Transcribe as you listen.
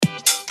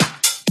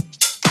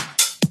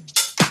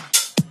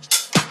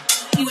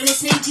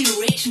listening to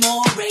Rich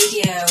Moore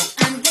Radio,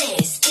 and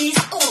this is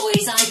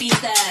Always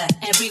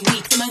Ibiza. Every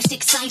week, the most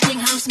exciting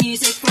house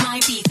music from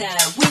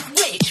Ibiza with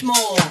Rich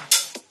Moore.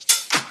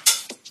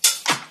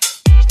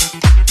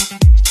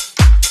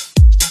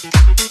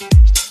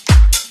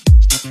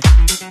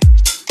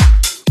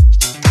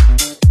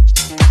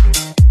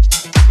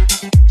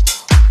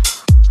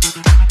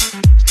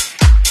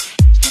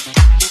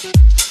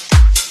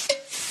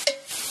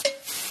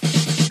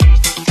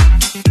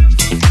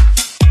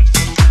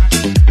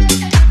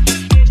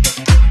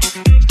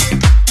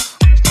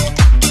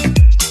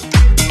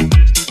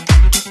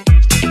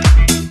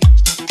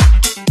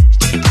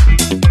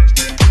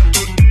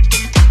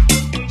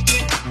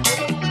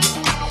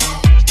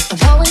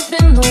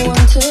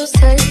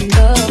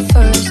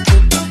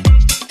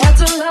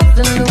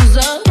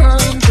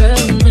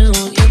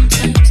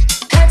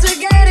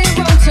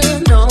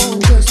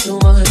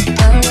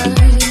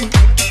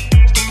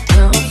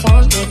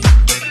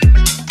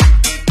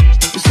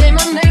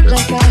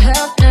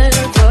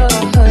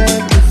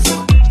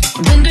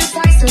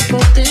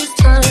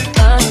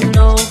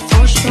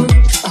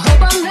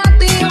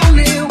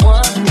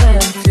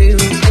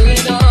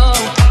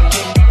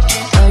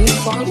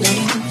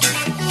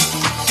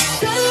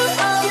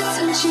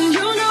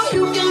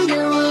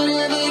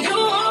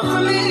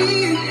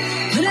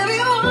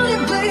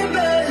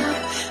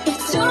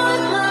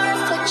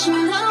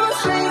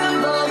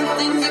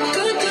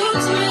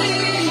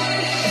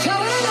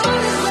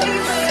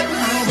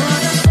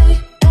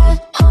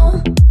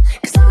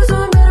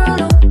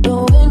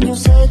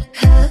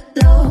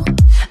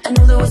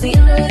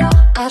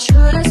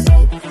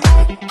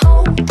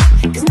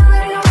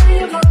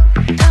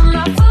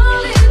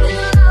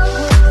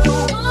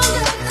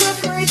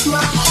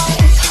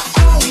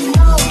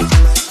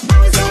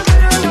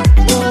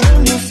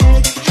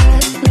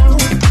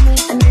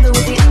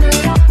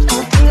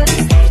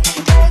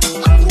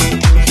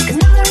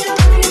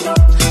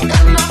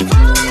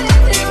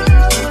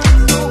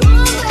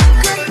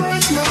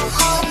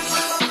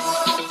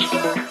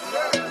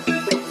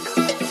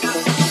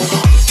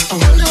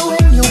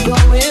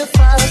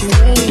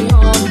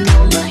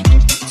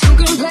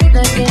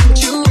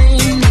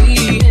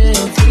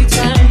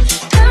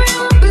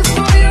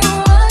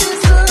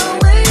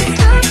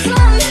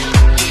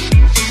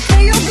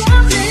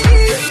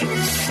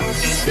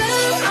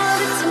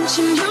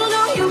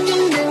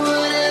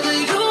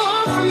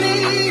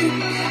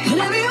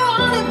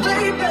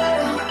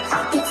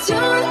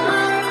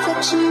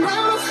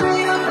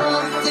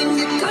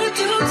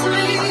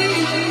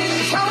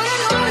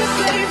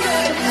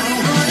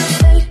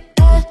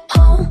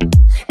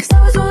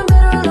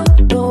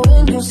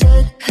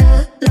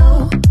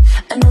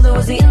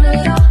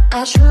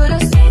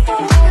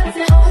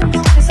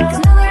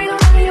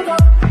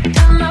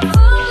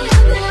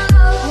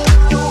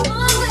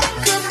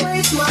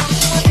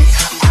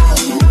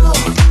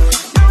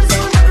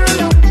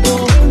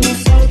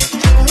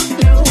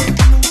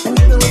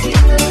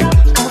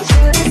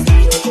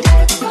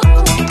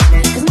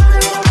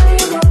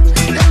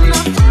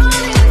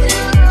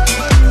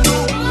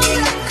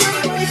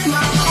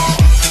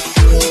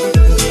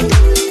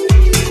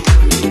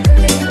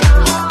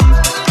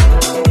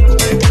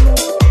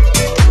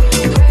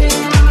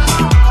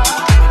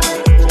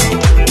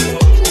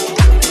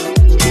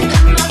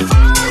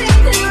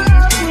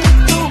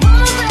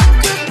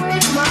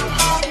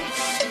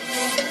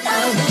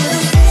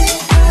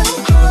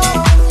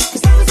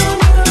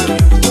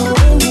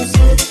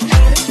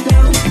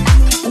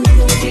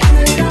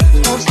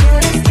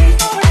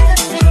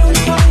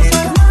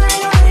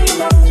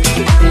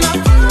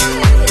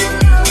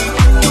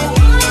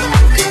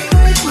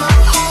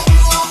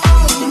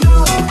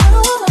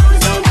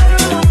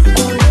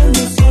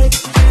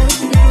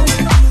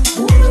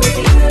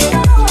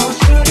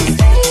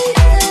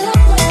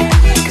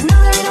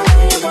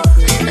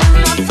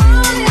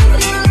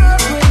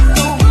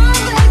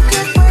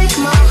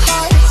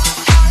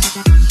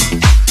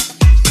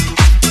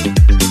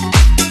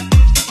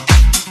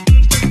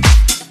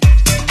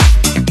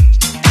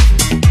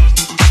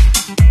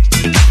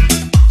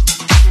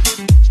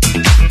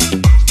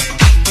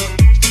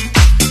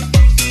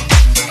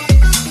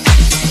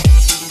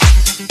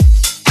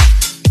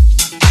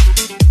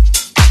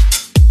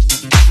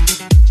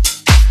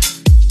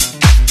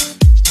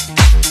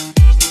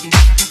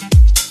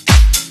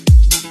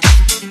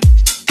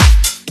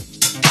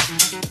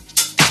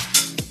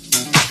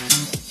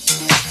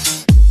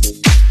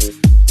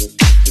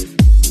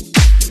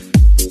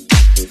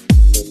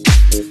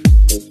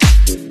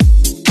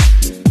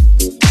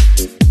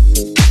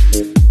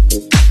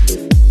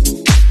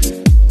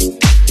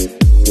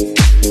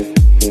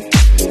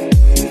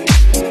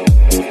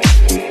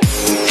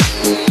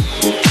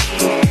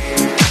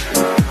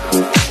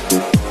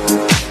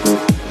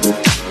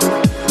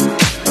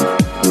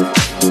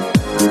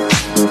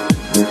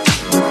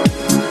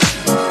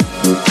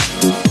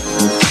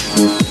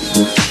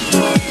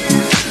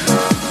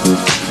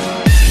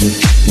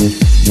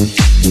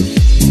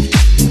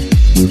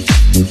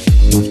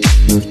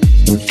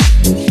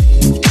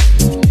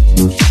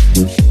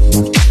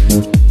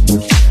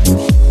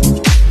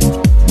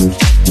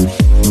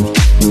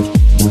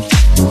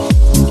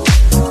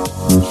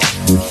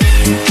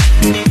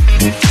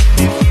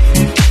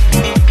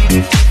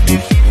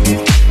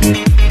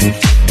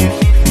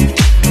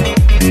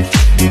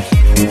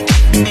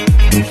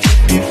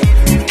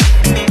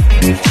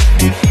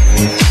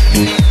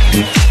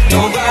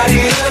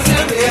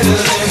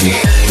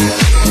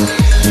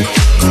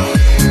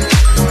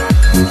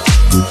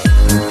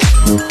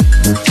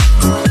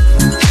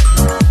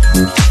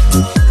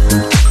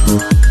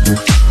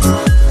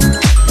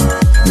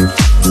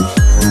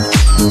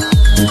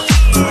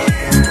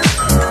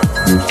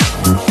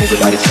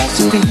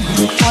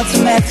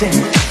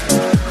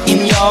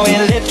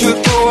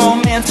 electrical,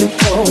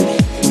 romantical.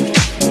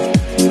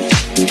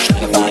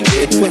 Trying to find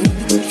its way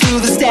through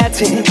the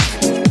static.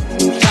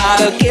 Try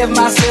to give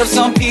myself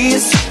some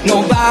peace.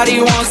 Nobody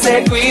wants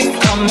that grief.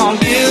 Come on,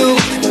 you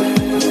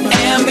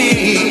and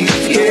me,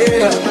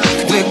 yeah.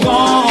 We're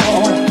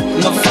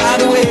gonna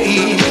find a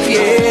way,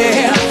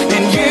 yeah.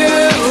 And you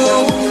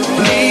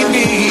need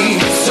me,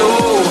 so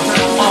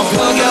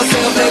unplug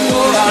yourself, let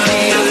go of the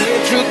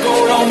electrical,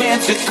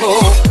 romantical.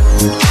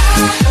 I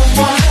don't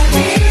wanna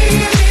be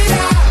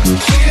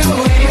without you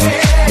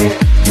anyway.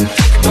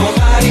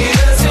 Nobody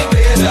does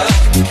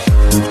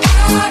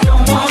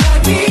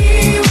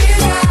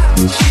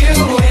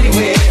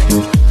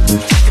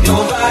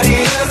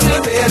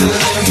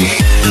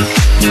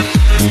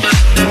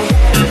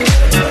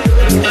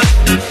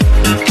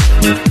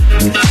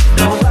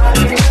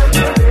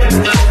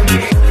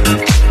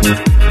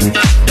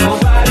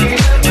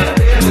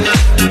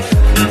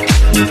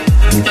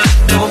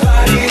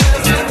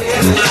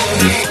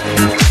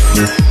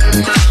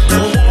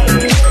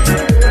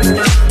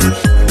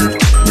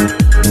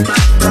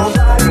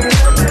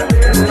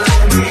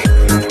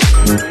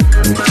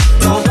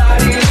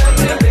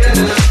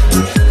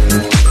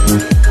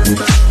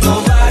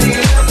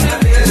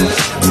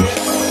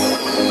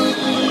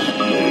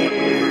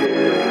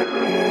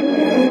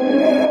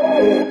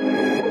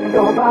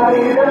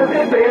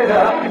it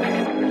better.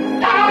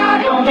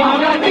 I don't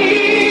wanna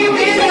be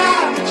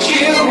without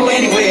you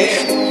anyway.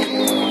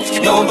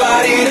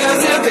 Nobody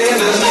does it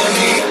better than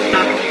me.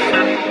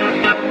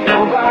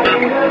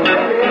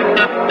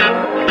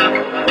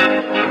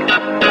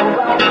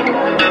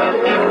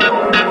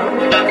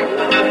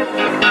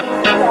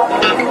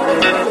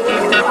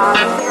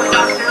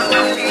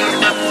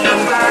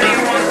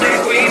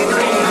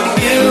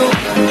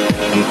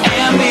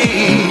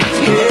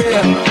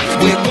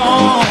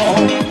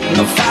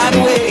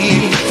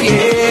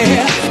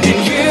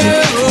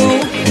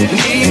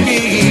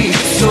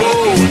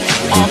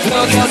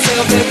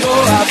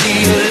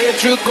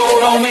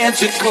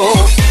 Romantical.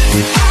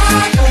 I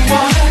don't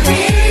wanna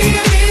be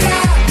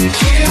without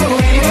you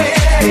anyway.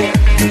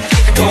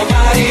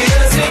 Nobody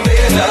does it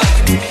better.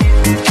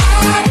 I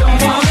don't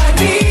wanna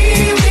be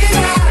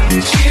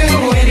without you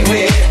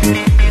anyway.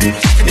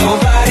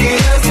 Nobody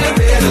does it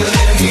better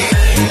than me.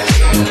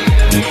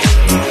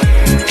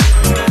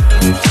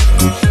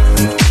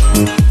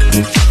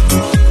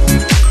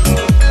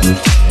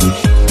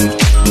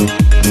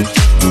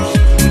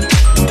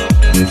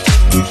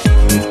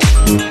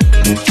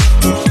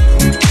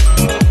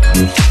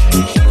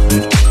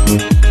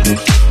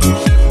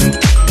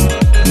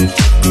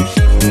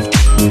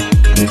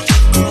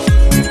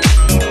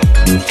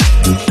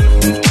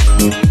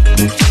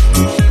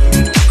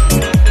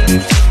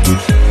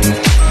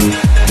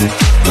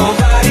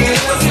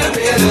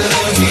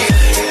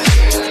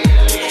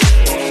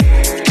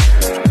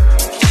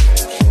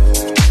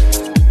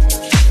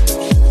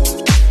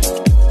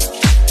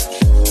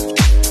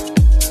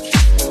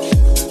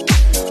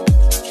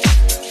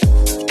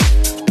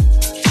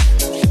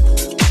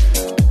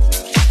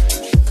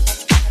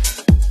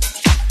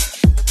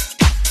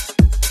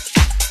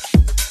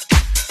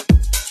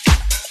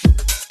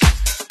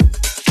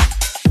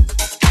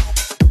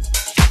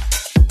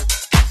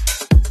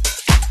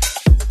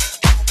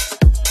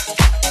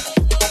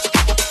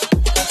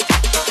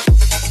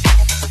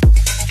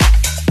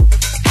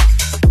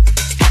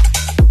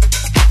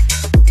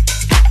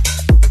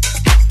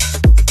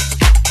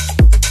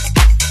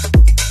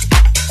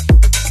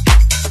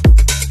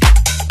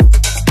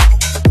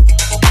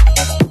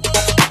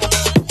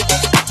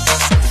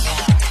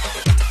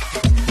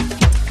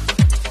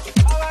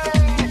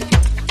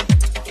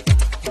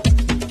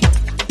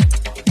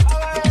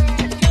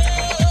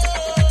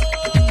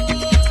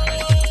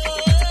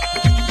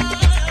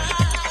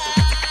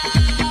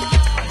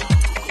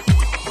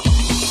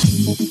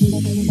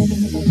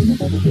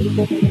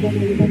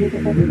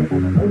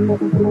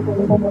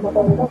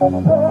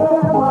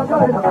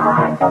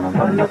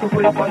 Baila tu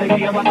cuerpo,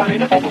 alegría,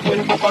 Macarena, tu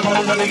cuerpo para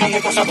dar una alegría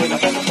y cosa buena.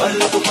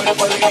 Baila tu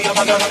cuerpo, alegría,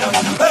 Macarena,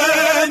 Macarena.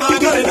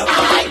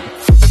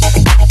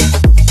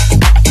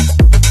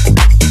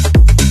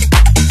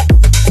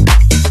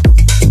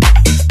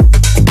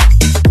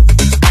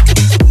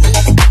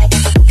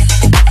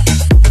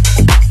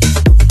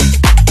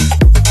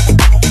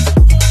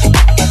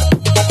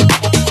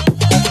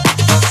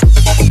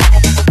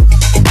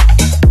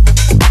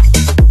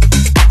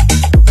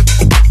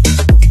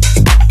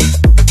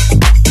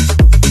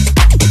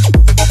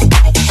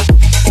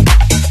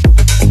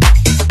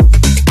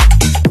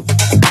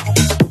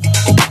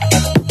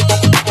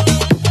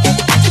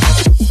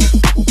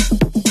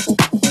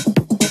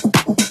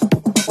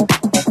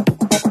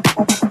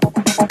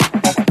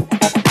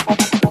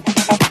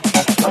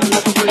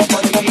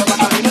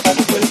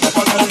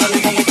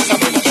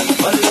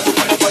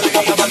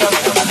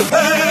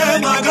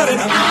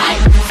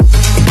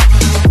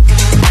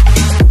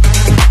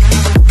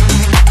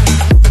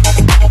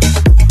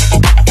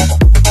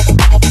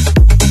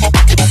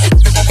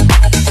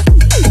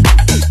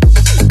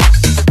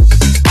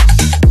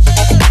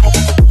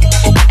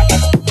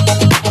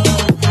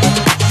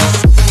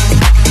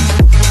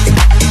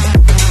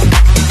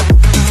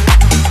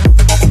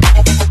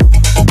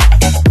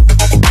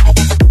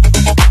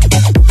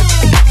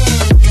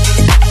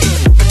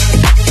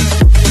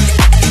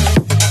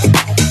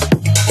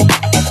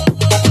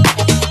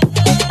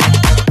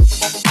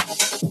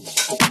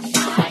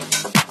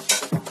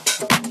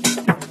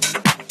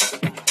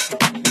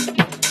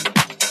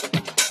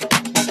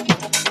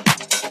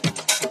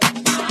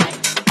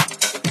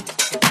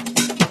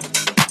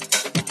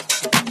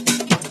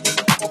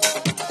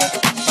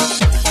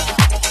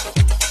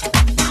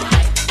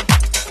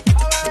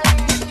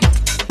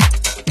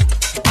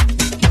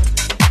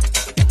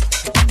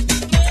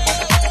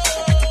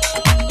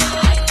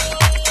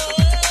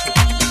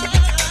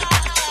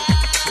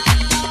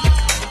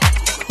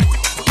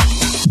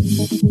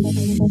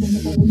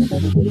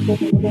 Baila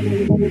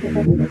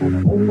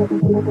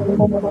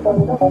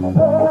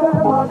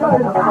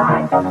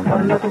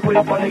tu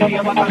cuerpo,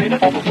 alegría, Macarena,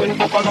 que tu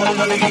cuerpo para dar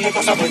la alegría y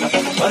cosas buenas.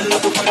 Baila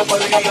tu cuerpo,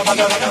 alegría,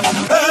 Macarena,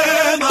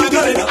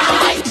 Macarena.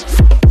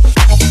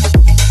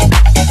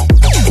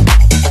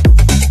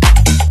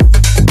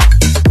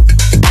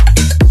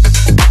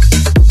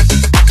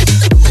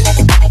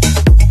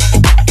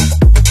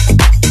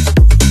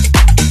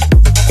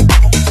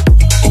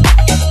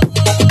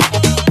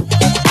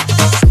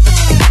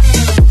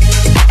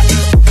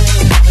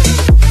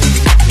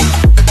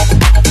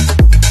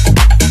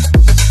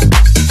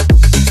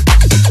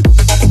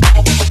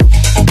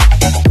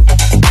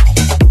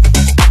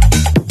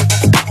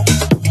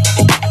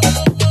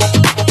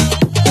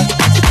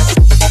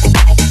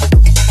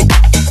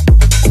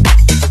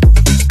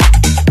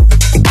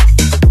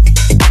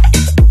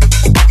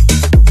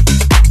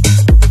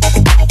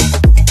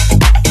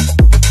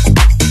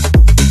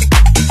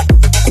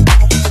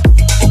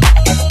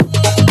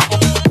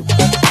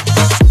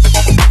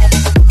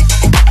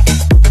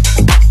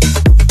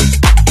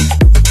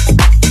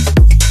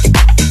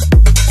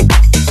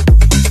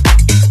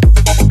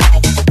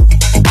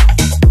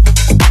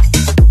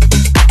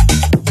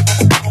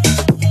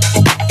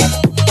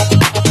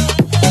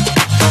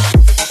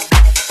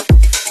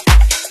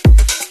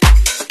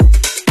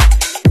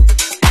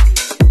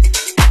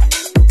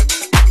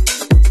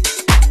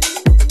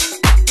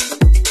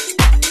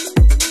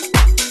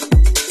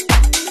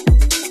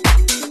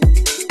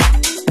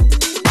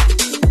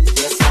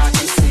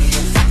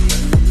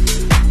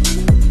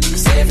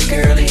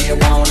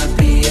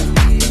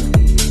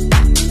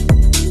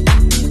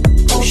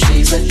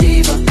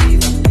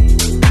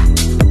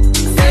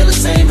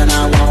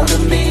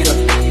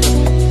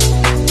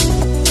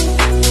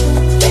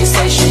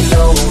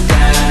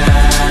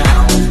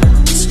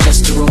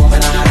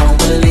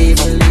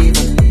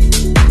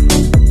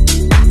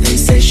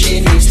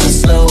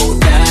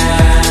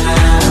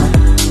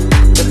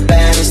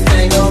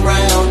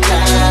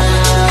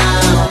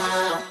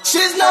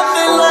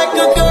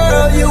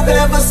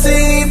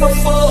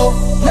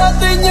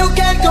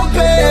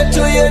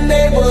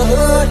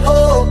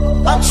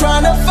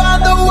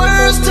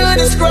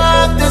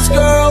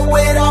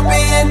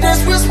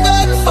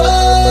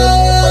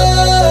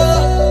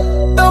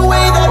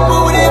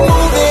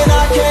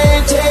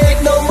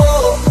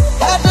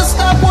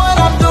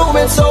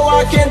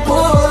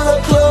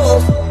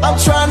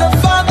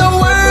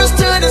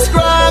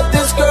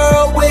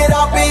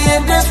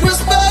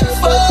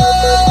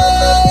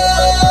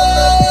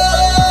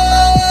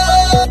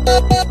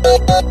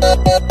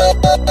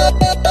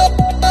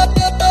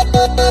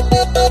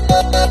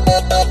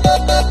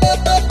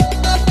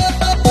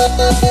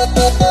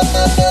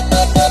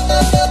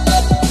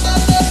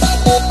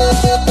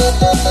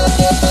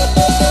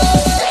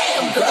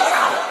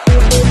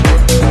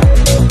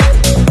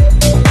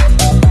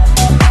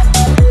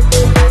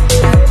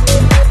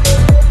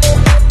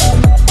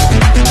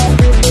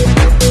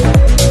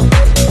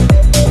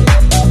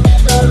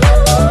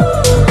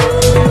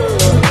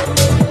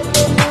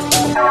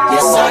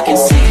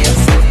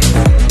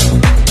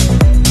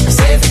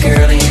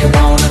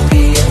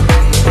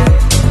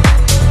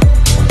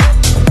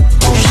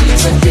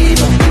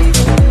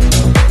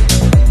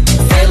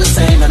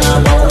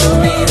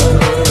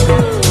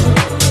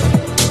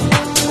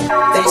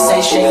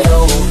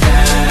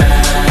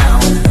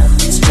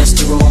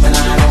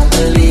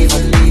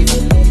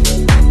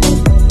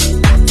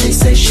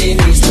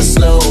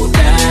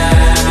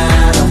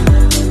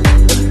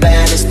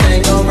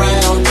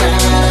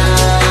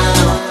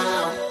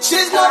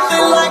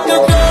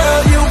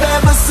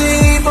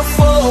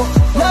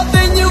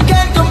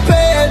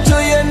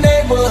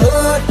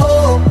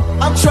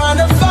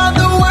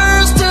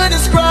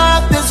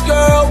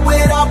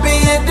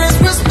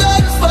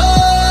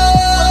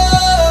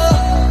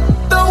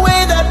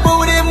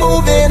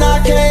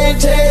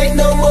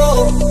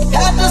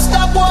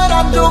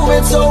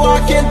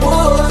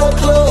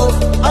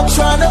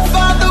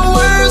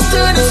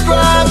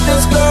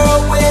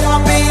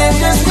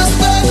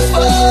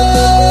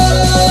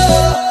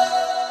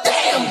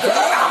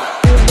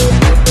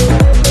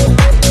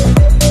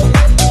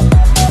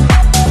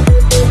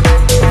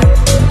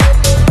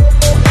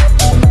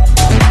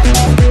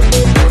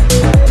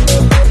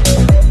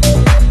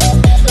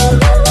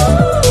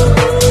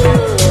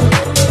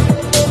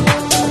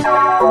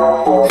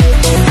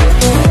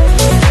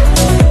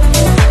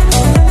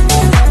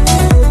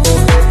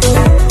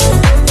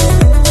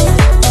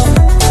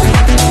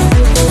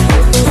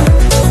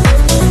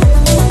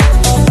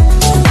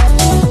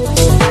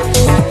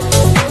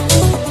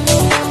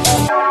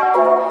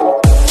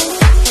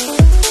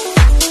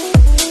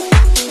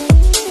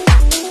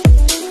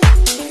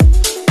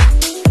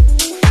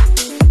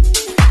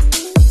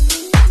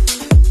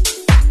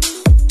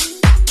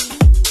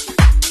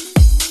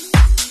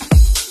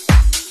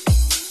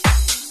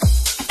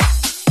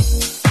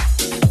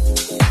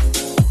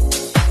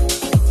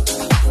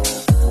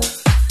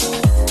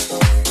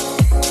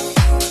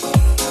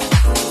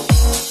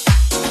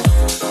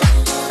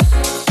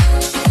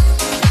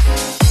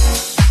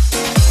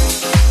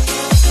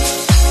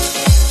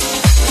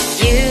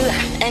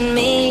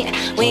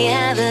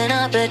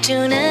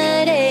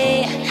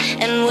 opportunity,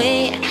 and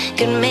we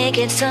could make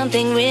it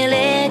something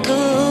really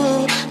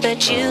cool.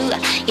 But you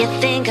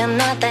think I'm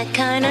not that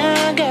kind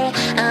of girl.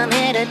 I'm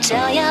here to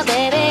tell ya,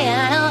 baby,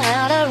 I know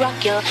how to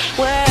rock your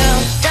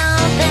world.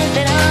 Don't think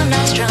that I'm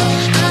not strong.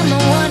 I'm the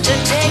one to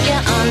take you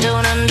on.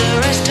 Don't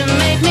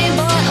underestimate me,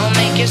 boy. I'll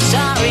make you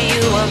sorry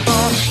you were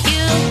born.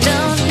 You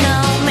don't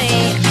know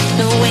me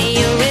the way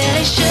you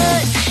really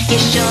should. You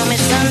sure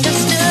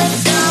misunderstood.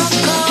 Don't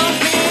call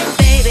me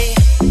baby.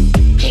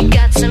 You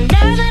got some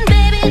nerve and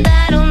baby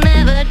that'll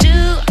never do.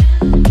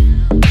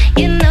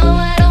 You know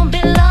I don't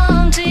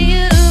belong to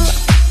you.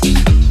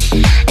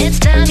 It's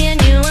time you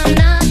knew I'm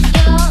not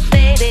your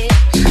baby.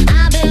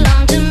 I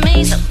belong to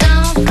me, so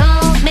don't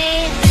call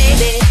me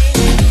baby.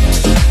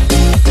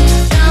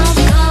 Don't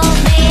call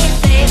me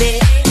baby.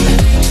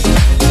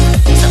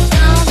 So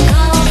don't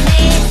call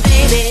me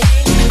baby.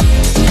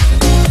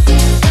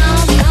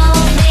 Don't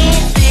call me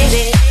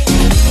baby.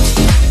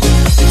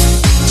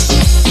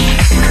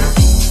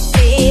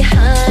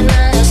 Behind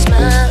my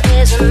smile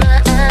is my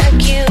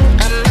IQ.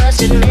 I must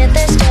admit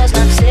this does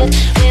not sit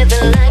with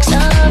the likes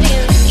of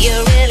you.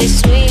 You're really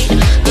sweet,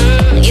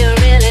 you're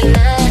really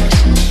nice.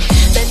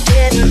 But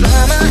didn't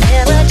mama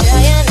ever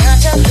tell you not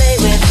to play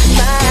with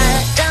fire?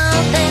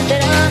 Don't think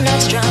that I'm not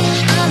strong.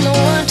 I'm the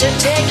one to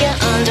take you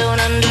on. Don't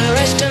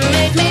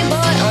underestimate me,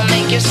 boy. I'll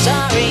make you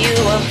sorry you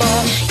were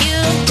born. You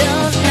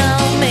don't know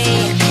me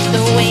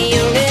the way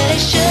you really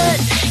should.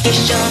 You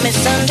sure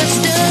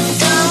misunderstood.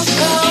 Don't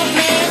call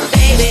me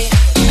baby.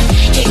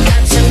 You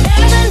got some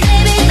nerve and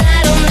baby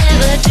that'll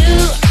never do.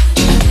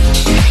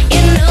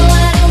 You know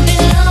I don't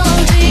belong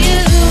to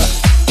you.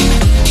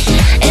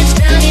 It's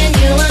time you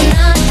knew I'm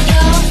not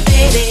your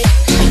baby.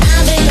 I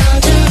belong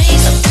to me,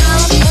 so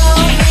don't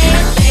call me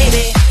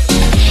baby.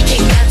 You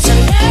got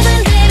some nerve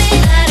and baby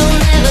that'll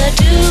never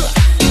do.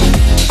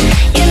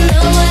 You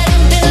know I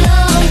don't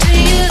belong to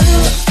you.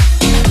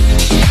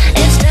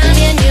 It's time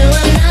you knew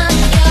I'm not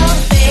your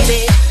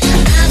baby.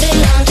 I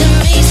belong to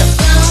me, so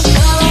don't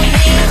call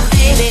me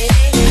baby.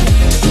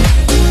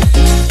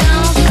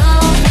 Don't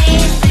call me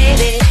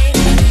baby.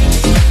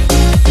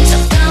 So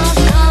don't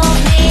call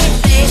me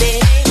baby.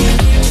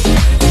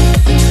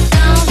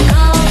 Don't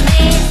call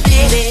me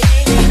baby.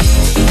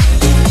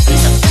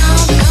 So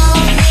don't call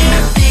me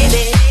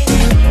baby.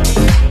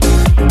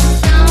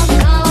 Don't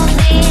call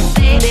me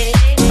baby.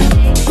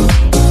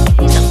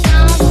 So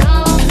don't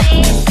call me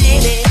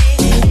baby.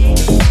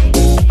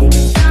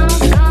 Don't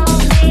call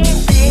me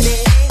baby.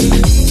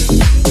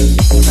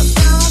 So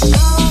don't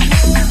call me.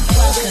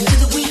 Welcome to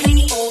the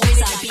weekly Always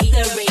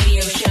Ibiza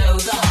radio show,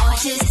 the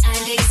hottest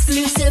and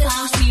exclusive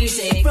house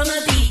music from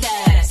Ibiza,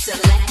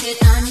 selected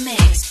and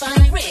mixed by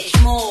Rich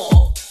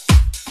Moore.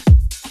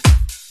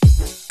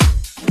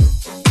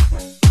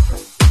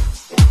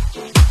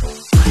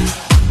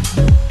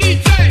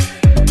 DJ,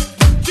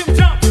 Jim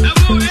Jump, I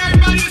want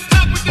everybody to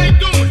stop what they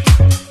doing.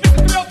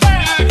 Mr. Real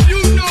Bad, if you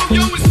know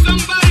yo is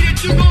somebody that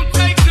you gon'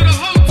 take to the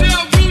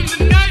hotel room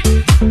tonight,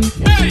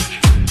 make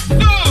some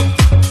noise.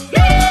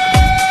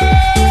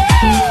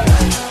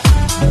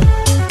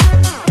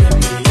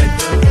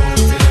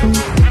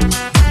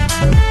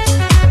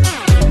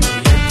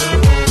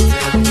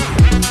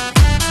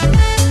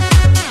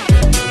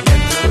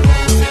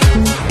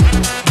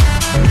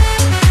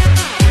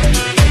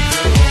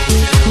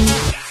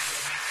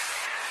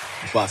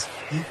 Boss,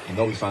 you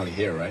know we finally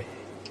here, right?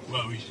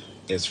 Well,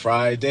 It's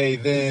Friday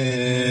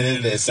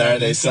then, it's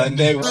Saturday,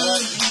 Sunday.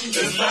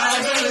 It's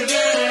Friday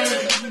again.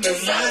 It's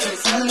Saturday,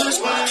 Sunday.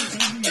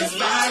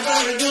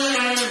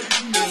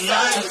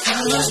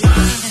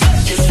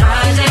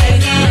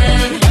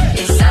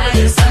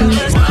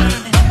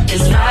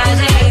 It's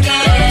Friday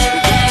again.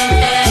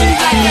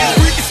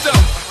 Freaky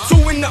stuff,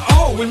 2 in the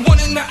O and 1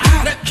 in the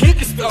I. That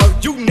kinky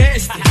stuff, you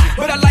nasty.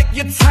 But I like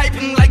your type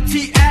and like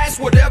T-ass,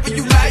 whatever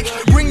you like.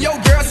 Bring your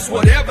girls, it's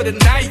whatever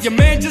tonight. Your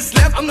man just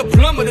left, I'm the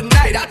plumber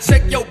tonight. I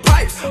check your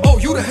pipes, oh,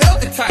 you the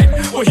healthy type.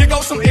 Well, here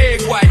goes some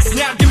egg whites.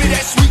 Now give me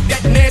that sweet,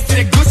 that nasty,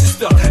 that gushy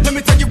stuff. Let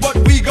me tell you what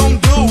we gon'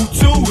 do.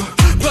 2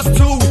 plus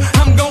 2,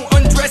 I'm gon'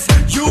 undress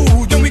you.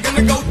 Then we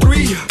gonna go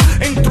 3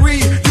 and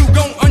 3, you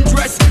gon'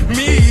 undress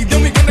me.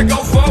 Then we gonna go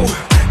 4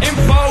 and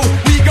 4,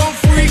 we gon'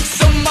 freak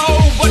some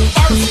more. But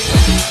first,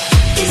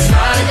 It's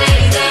Friday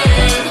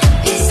then.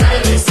 It's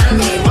Saturday,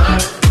 Sunday.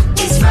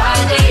 It's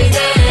Friday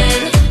then.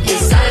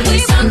 It's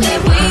Saturday, Sunday.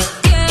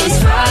 It's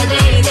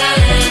Friday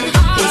then.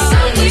 It's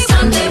Saturday,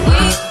 Sunday.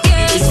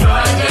 It's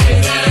Friday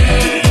then.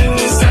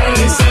 It's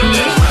Saturday,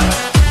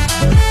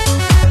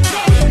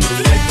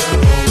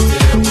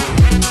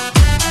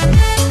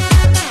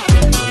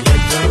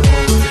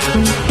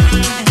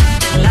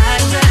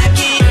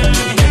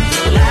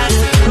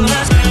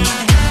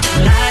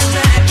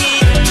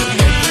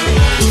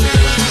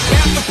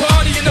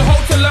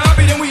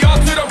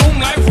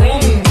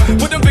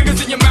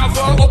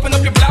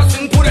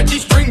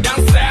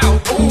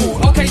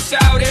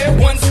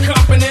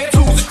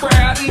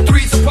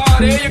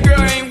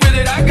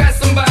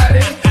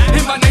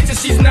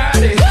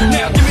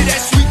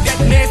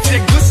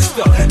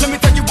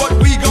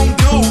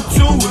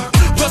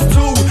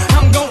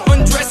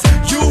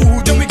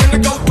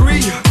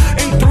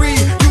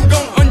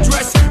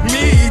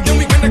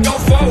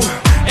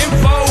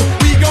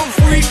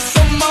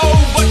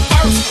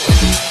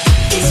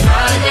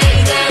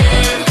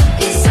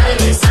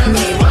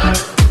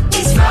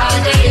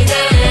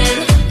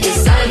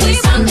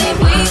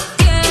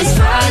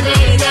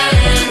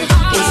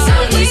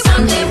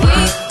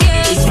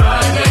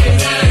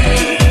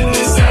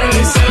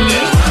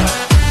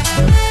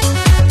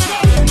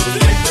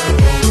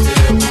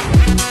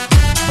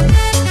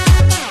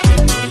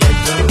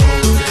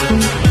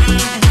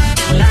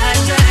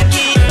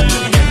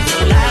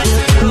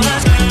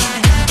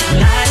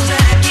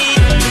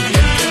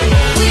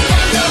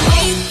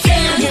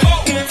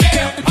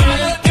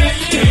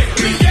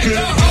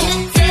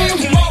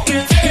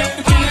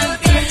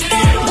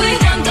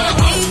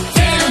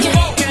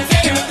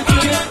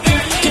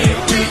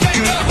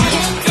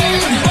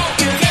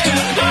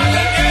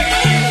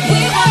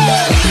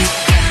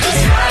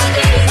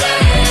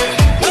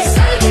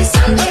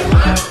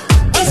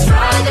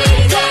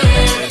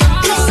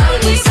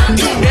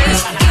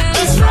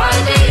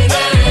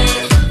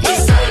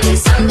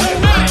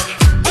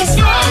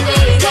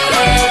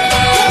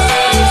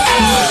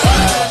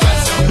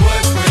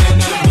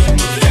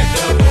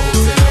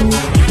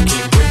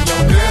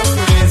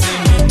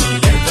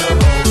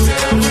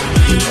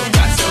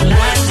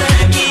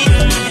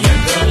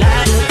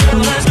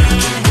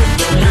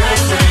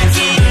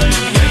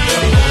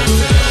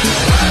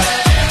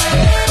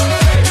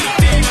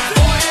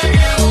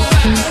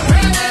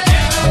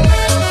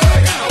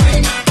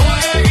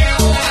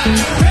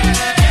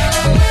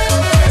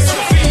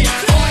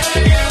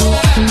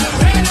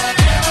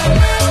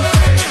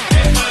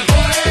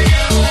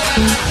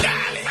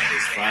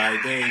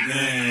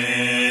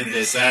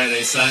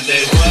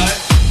 Sunday what?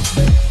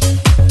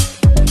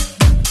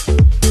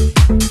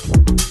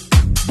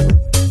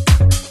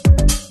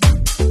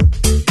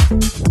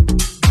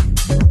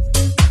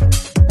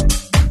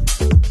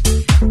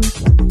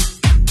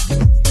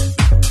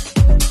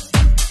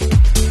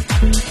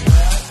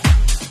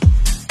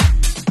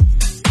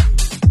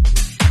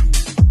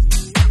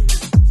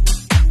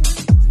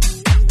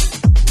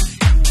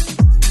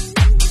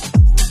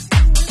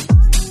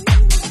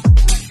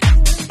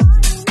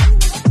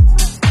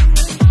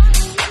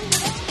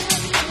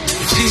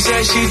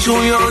 She too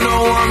young,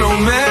 don't want no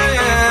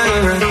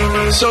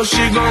man. So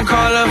she gon'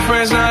 call her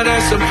friends, now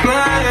that's a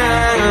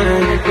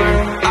plan.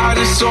 I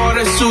just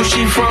ordered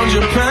sushi from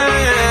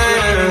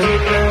Japan.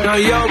 Now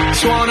yo,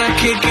 just wanna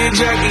kick it,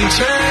 Jackie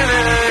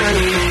Chan.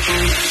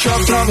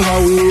 Drop top, how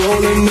we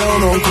rollin'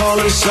 down on call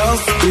it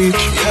South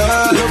Beach.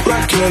 Yeah, look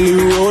like Kelly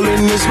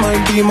rolling, this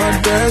might be my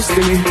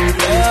destiny.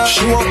 Yeah.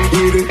 She won't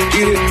eat it,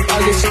 I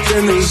guess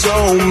dinner's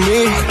on me.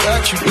 I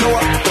got you, know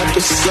I got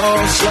the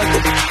sauce like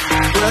a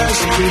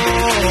recipe.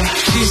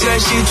 She said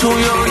she too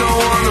young, don't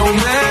want no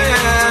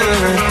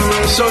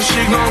man. So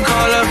she gon'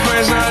 call her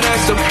friends, now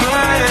that's the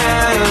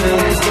plan.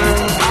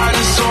 I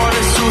just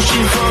ordered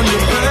sushi from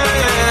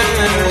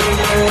Japan.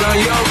 Now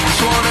yo,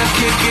 just wanna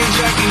kick it,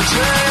 Jackie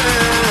Chan.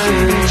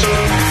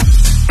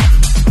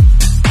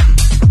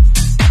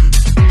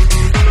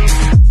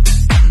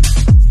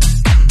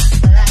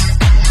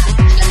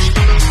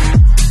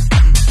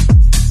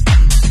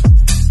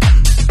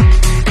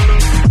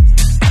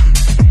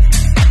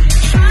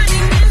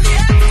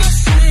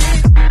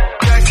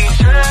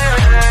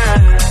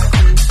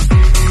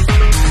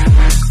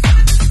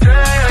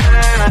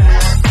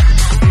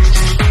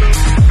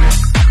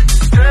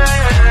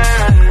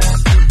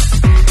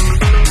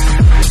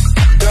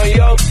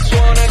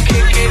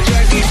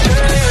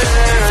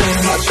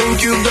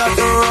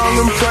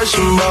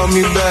 About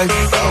me back.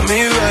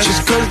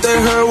 Just cause they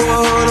heard what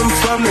hood I'm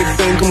from, they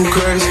think I'm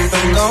crazy.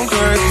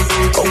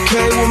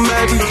 Okay, well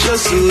maybe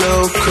just a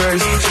little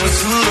crazy.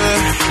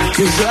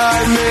 Cause I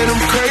admit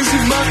I'm crazy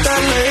about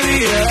that lady,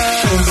 yeah.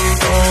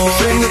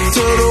 Finger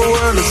to the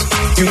world, it's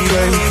you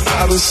pay.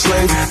 I've been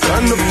slave,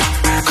 done the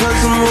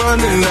cause I'm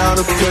running out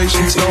of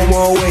patience. No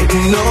more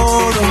waiting, no.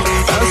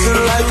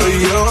 Bouncing like a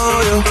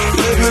yo-yo,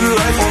 living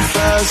life on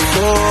fast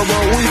forward,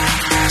 but we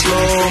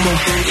slow-mo,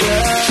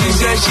 yeah. She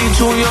said she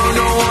too young,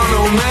 don't want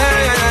no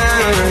man.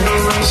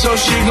 So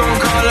she gon'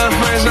 call her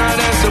friends, now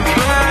that's the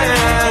plan.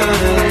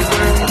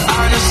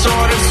 I just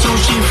ordered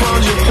sushi from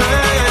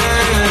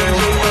Japan.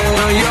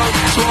 Now yo,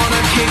 just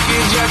wanna kick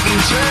it, Jackie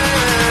Chan.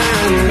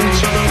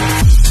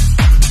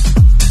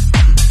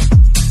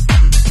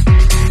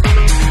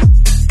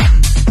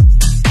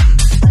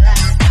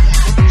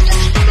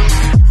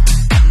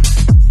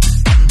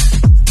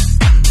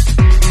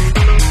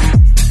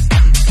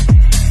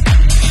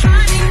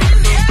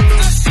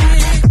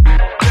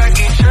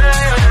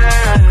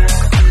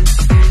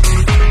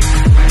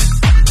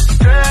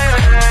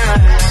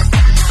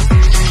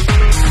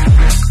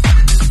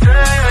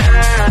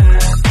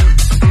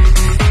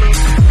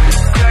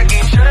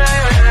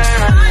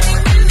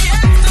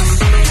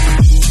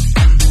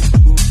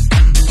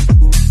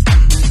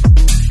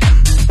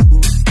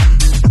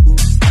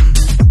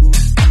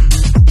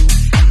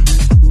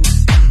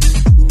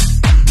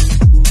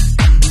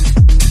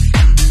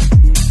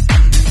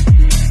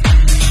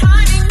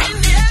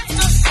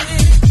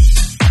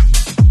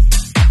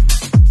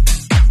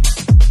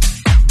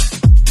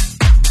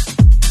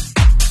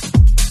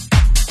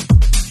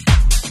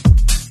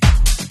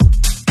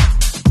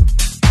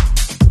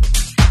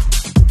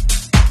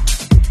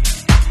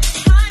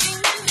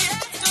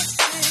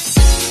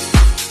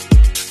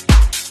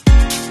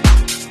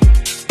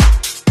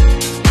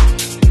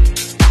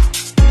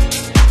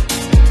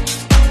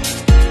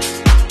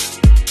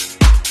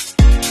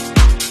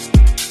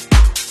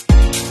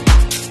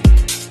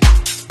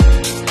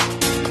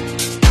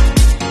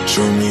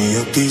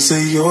 piece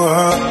of your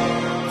heart,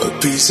 a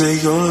piece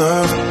of your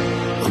love.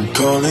 I'm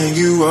calling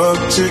you up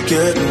to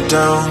getting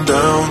down,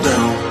 down,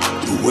 down.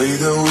 The way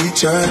that we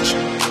touch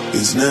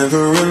is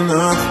never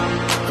enough.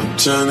 I'm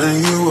turning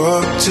you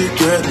up to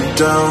getting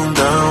down,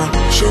 down.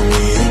 Show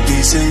me a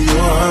piece of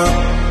your heart,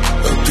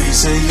 a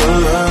piece of your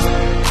love.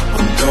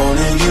 I'm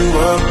calling you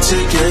up to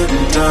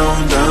getting down,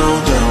 down,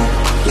 down.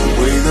 The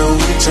way that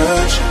we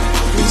touch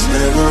is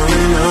never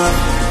enough.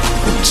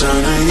 I'm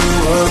turning you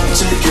up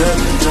to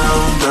getting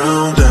down,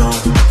 down, down.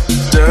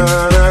 Da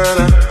da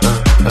da,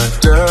 da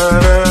da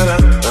da,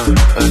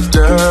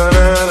 da da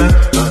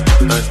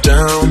da,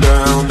 down,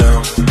 down,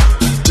 down.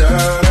 Da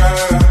da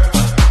da,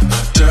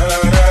 da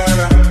da da,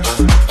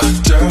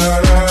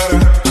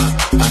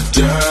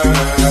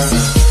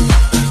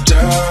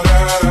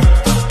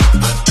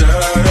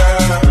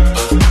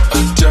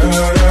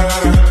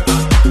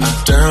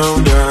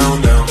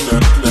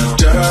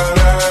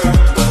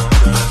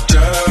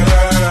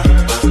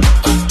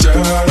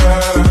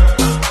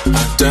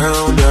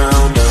 down,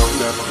 down, down.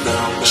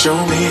 Show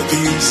me a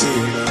piece of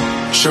you,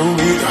 show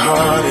me the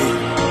heartache.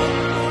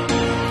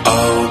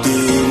 I'll be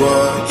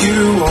what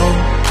you want,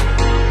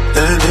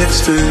 and it's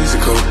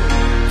physical,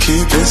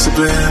 keep it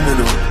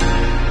subliminal.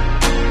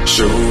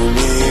 Show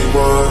me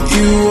what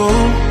you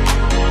want,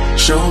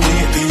 show me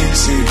a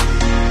piece of you,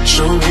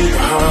 show me the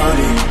heart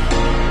in you.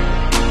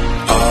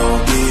 I'll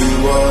be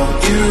what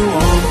you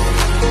want,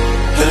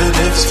 and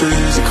it's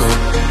physical,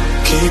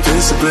 keep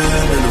it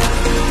subliminal.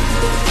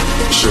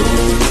 Show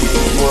me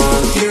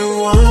what you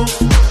want.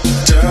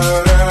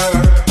 Da-da,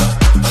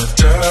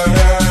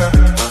 da-da,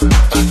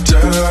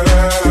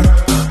 da-da,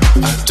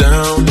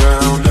 down,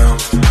 down, down.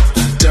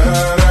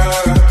 Da-da,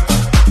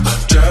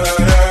 da-da,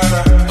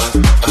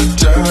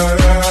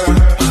 da-da,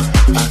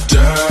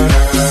 da-da,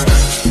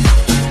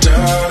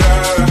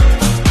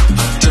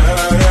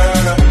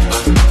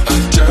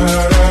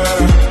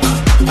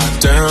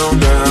 down,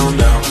 down,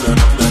 down.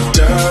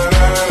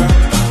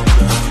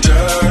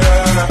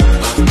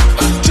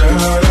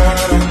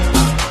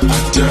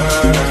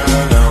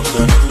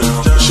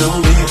 Show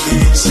me a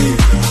piece of you,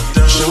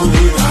 show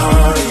me the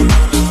heart in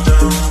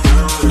you.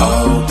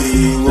 I'll be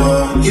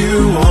what you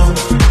want,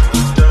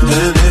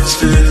 and it's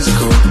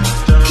physical,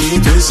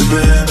 keep it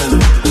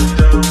subliminal.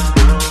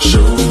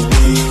 Show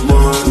me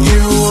what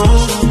you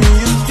want,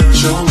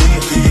 show me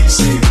a piece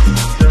of you,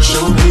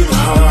 show me the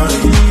heart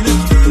in you.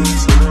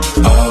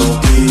 I'll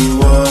be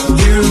what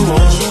you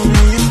want,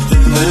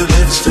 and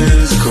it's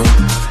physical,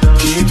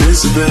 keep it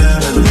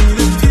subliminal.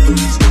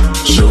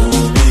 Show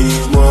me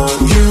what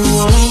you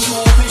want.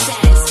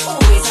 Presents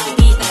Always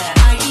Ibiza.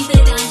 Ibiza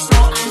dance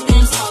floor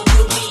anthems of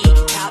the week.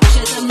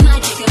 Capture the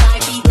magic of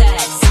Ibiza.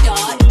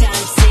 Start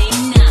dancing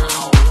now.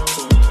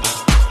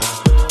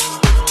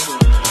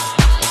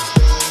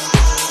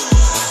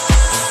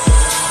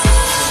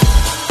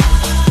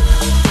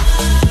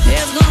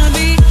 It's gonna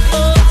be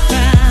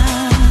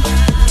alright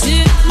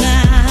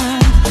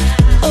tonight.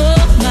 Oh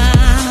my,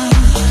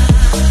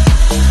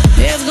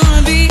 it's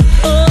gonna be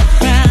alright.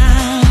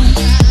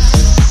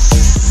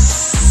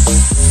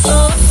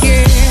 Oh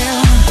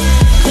yeah,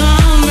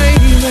 come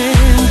baby,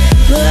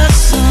 the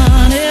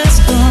sun is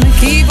gonna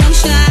keep on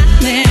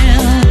shining.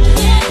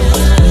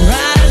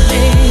 Bright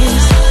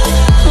days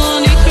on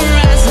the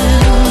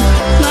horizon.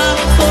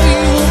 Love for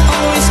you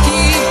always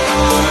keep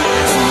on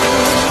rising.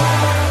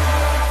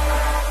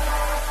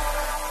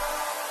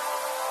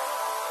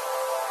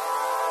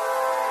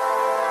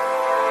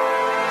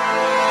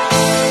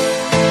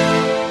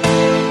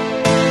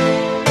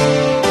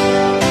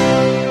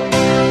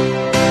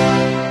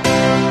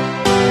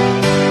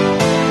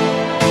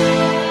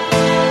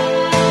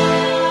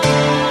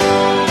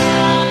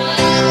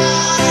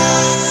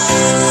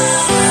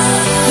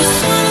 The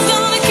sun's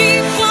gonna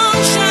keep on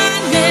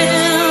shining.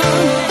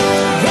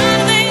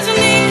 Bright days on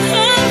the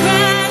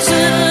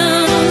horizon.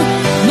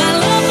 My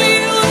love for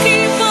you will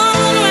keep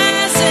on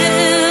rising.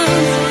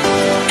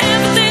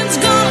 Everything's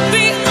gonna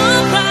be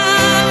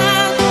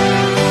alright.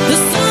 The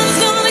sun's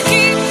gonna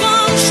keep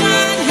on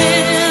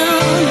shining.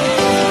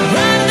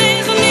 Bright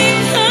days on the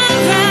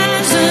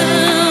horizon.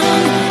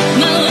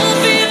 My love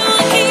for you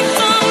will keep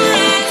on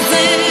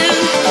rising.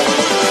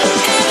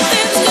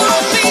 Everything's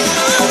gonna be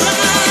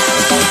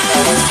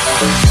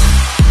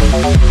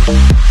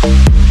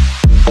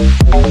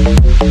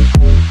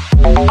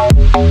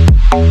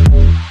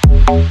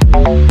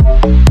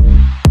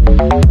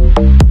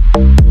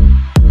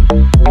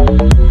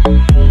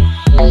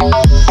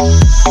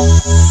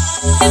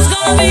It's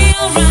gonna be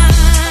alright,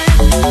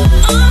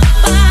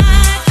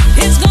 alright.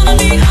 It's gonna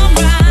be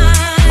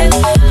alright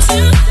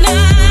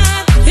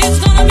tonight. It's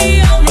gonna be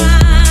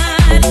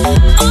alright,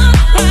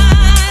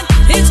 alright.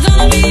 It's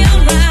gonna be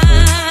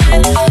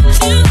alright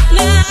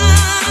tonight.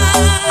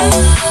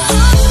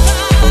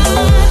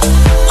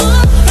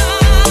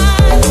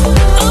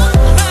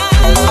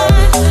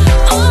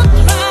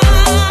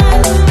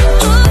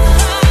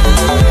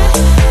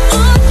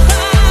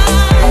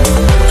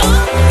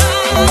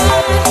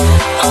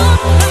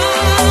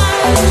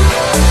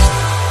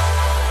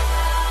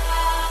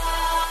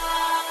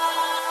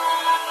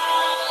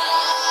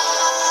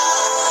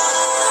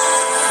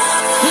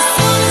 The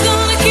sun's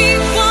gonna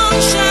keep on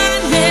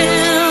shining.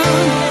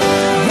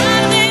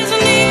 Bright days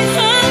on the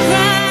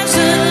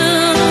horizon.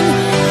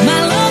 My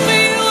love for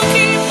you will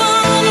keep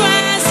on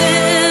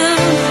rising.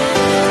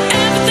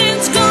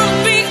 Everything's gonna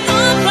be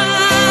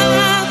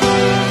alright.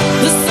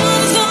 The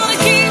sun's gonna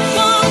keep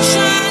on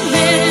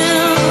shining.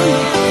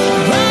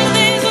 Bright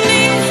days on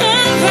the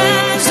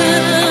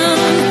horizon.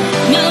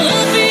 My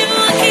love for you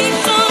will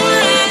keep on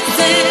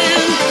rising.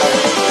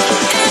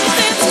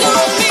 Everything's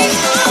gonna be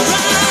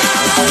alright.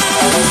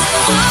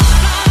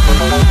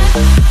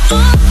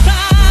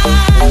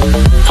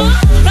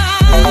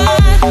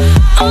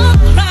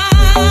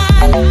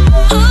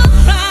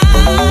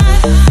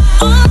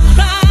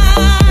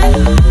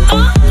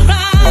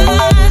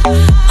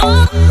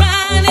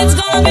 It's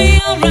gonna be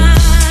alright.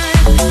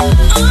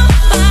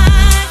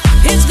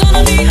 It's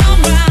gonna be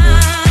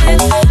alright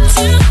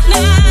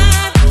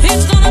tonight.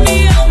 It's gonna be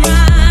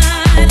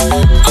alright.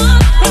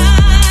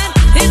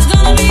 It's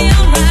gonna be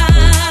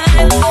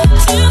alright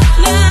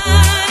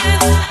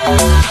tonight.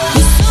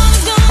 The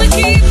sun's gonna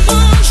keep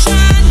on shining.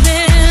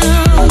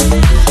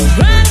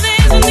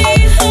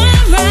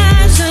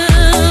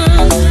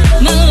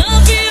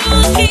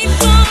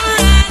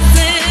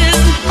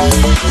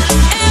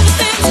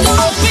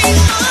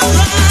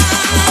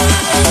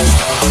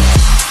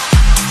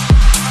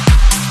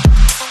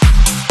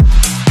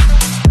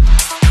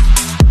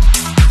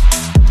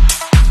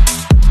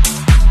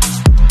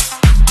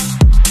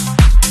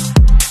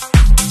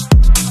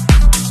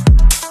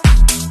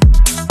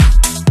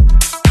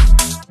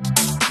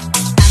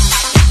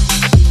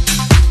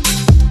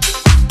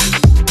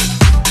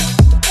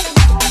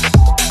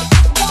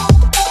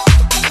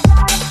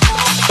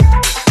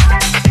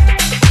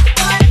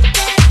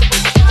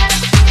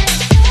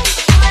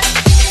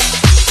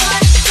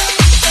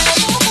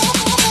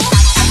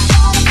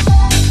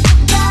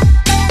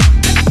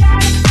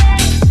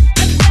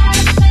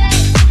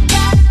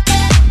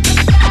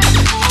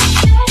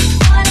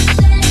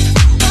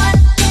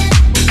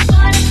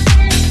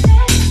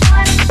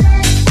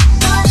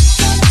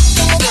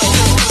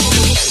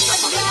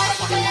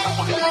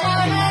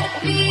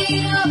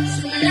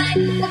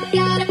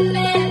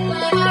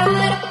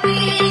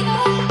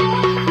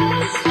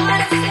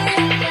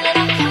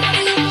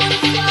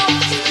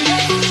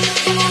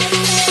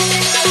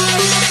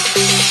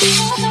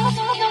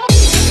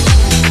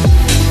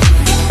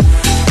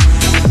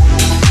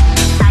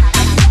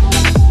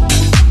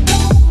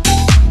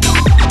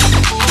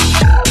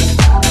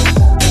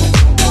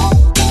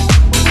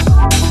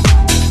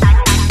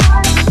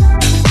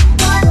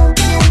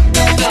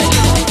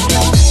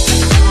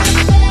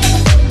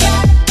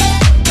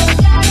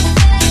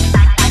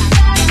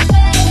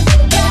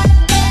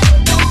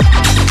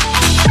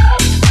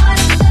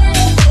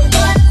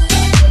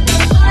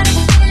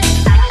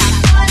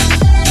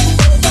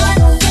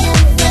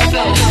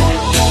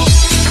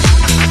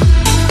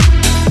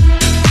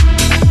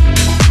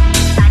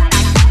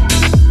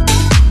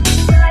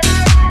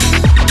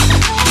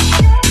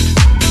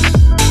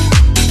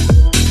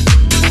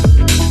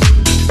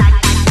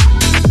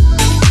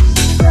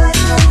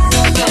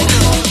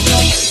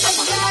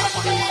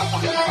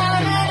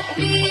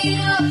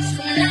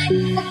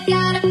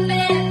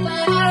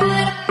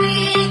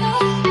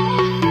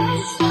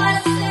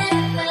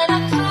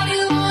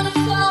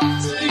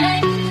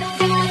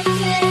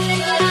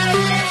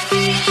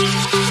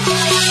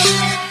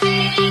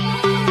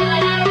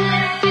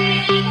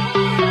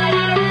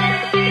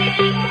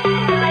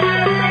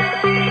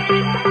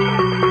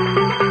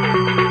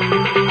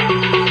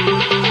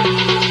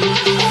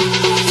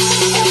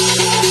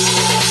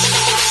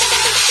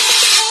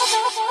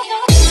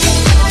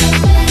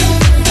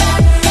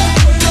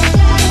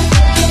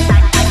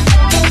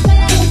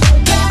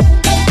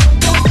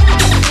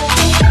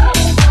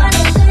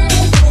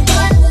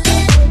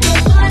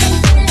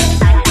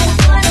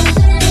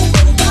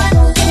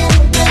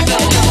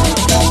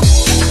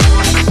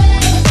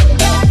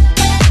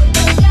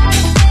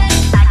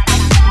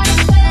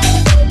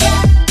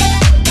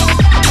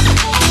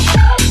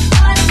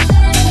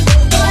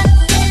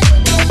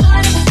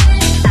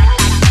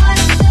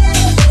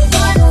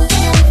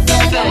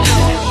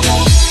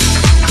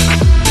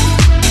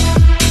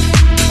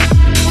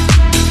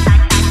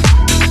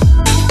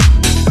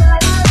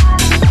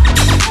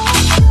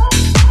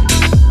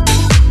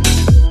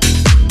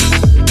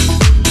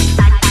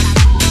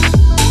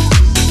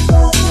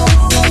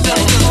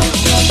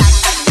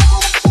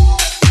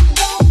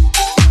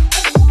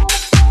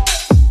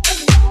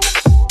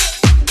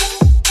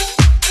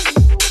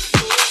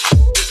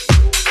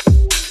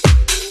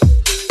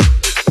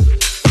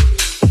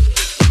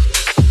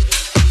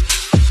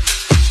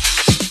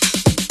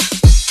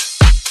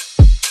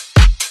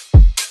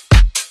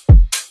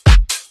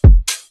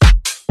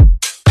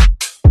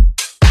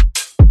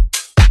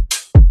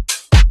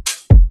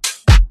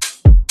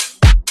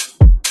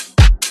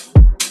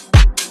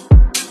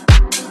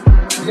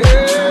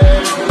 Yeah.